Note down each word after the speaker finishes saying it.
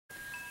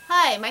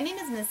Hi, my name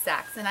is Ms.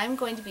 Sachs and I'm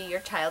going to be your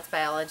child's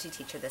biology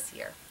teacher this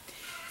year.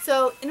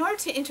 So in order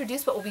to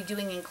introduce what we'll be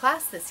doing in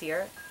class this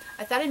year,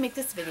 I thought I'd make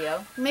this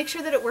video and make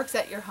sure that it works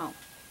at your home.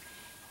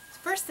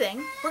 First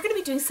thing, we're going to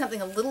be doing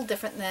something a little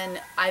different than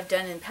I've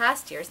done in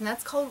past years, and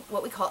that's called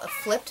what we call a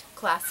flipped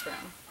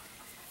classroom.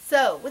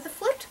 So with a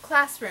flipped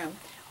classroom,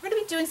 we're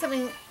going to be doing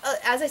something,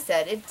 as I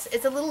said,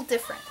 it's a little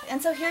different.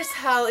 And so here's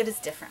how it is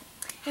different.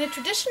 In a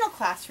traditional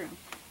classroom,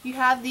 you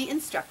have the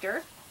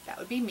instructor, that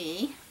would be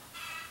me,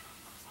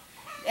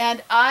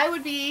 and I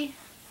would be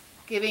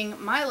giving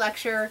my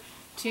lecture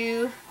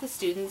to the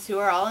students who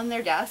are all in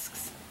their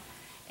desks,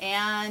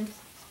 and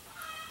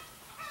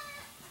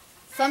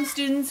some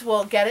students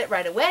will get it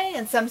right away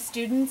and some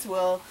students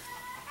will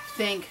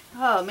think,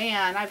 oh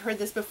man, I've heard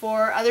this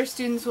before. Other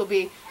students will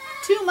be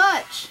too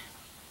much,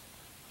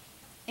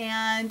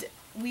 and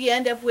we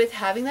end up with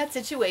having that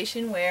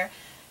situation where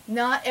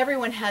not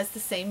everyone has the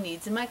same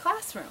needs in my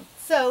classroom.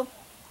 So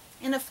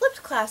in a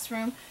flipped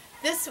classroom,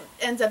 this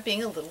ends up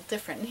being a little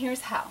different, and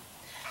here's how.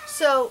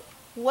 So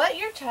what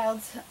your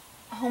child's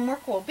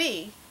homework will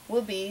be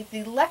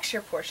the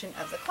lecture portion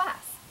of the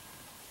class.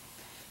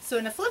 So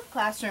in a flipped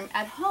classroom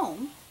at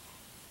home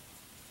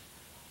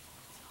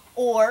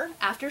or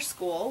after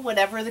school,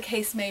 whatever the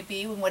case may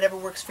be, and whatever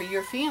works for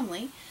your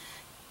family,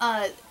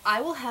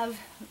 I will have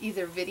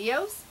either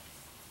videos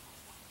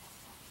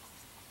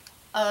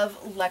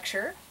of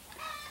lecture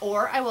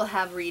or I will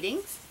have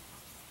readings,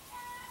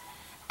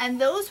 and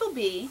those will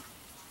be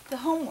the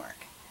homework.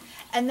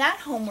 And that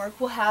homework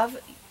will have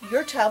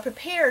your child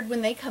prepared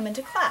when they come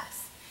into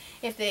class.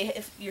 If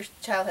your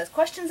child has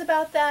questions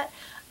about that,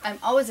 I'm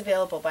always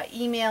available by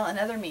email and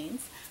other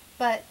means,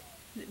 but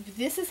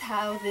this is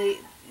how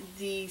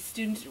the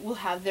student will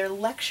have their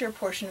lecture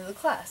portion of the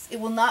class. It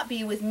will not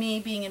be with me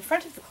being in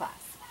front of the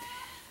class.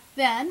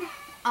 Then,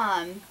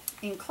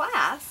 in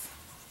class,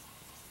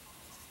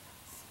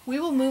 we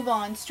will move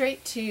on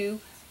straight to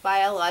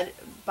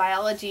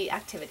biology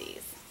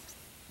activities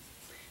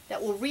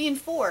that will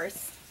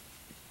reinforce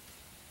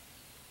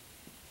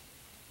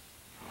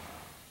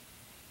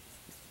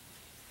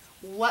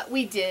what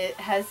we did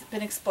has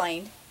been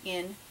explained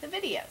in the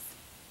videos.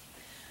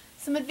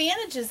 Some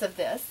advantages of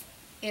this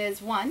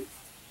is, one,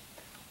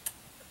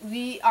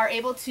 we are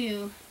able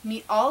to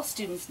meet all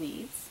students'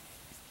 needs.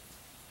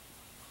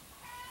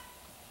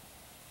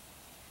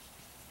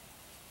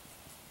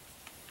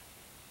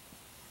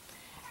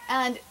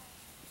 And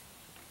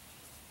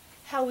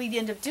how we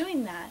end up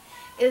doing that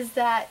is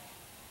that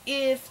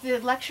if the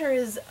lecture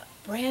is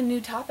a brand new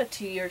topic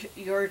to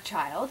your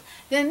child,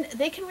 then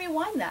they can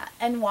rewind that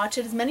and watch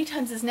it as many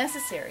times as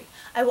necessary.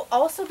 I will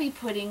also be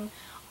putting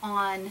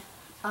on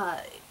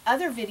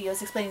other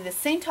videos explaining the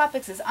same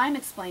topics as I'm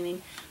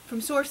explaining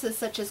from sources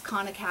such as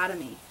Khan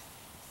Academy.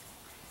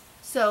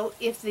 So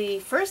if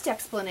the first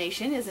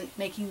explanation isn't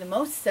making the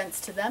most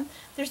sense to them,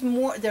 there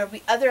will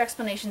be other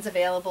explanations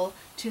available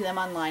to them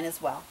online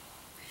as well.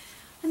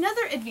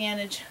 Another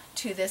advantage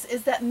to this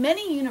is that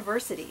many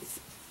universities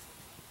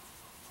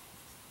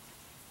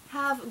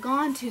have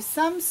gone to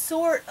some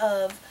sort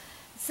of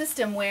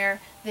system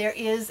where there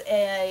is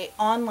an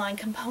online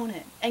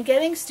component, and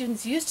getting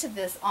students used to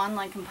this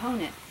online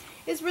component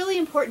is really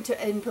important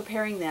in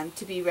preparing them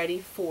to be ready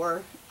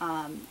for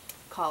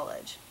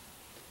college.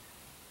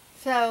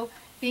 So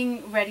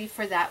being ready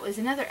for that was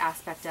another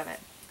aspect of it.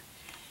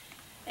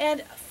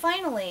 And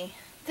finally,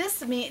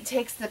 this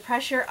takes the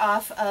pressure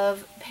off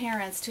of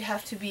parents to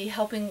have to be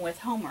helping with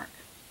homework.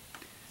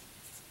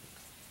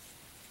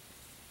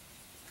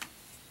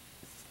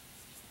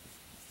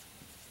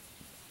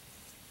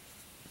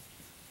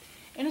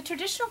 In a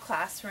traditional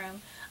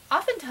classroom,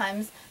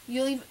 oftentimes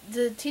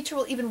the teacher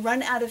will even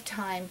run out of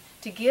time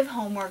to give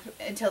homework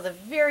until the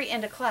very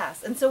end of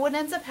class. And so what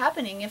ends up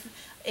happening, if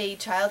a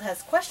child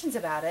has questions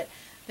about it,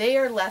 they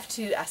are left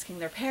to asking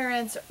their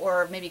parents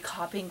or maybe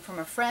copying from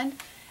a friend,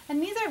 and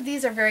neither of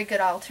these are very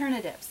good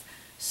alternatives.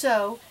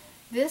 So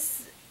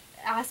this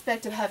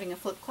aspect of having a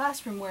flipped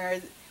classroom where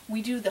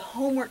we do the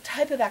homework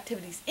type of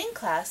activities in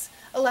class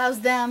allows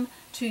them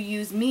to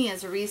use me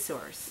as a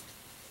resource.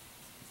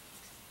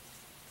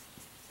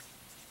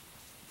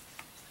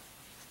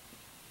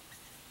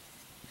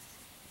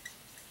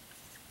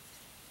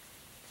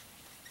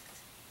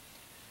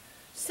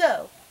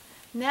 So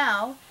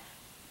now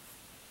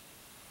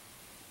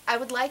I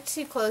would like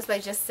to close by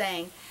just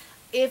saying,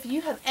 if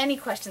you have any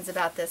questions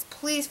about this,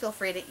 please feel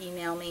free to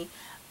email me.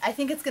 I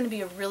think it's going to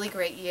be a really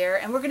great year,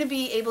 and we're going to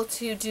be able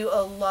to do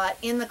a lot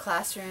in the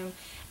classroom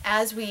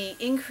as we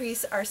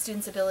increase our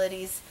students'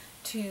 abilities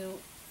to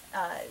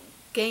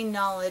gain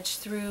knowledge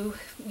through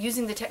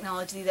using the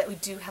technology that we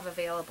do have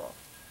available.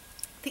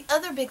 The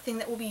other big thing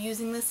that we'll be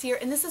using this year,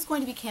 and this is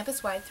going to be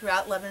campus-wide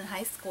throughout Lebanon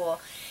High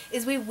School,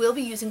 is we will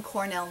be using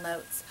Cornell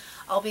Notes.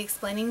 I'll be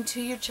explaining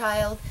to your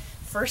child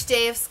first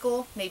day of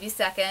school, maybe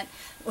second,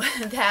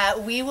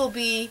 that we will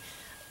be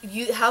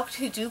how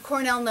to do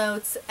Cornell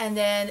notes, and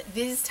then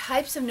these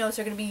types of notes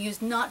are going to be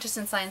used not just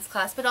in science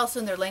class but also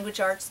in their language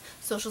arts,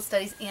 social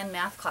studies, and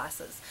math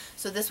classes.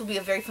 So this will be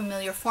a very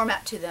familiar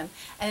format to them,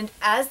 and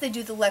as they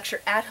do the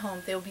lecture at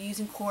home they will be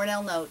using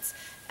Cornell notes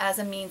as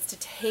a means to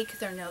take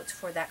their notes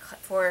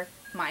for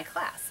my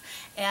class,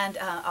 and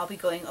I'll be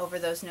going over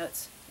those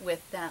notes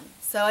with them.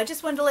 So I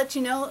just wanted to let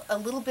you know a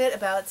little bit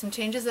about some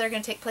changes that are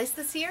going to take place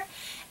this year,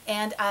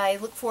 and I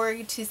look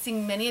forward to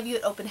seeing many of you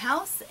at open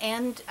house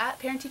and at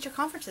parent-teacher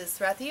conferences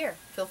throughout the year.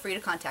 Feel free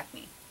to contact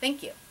me.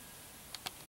 Thank you.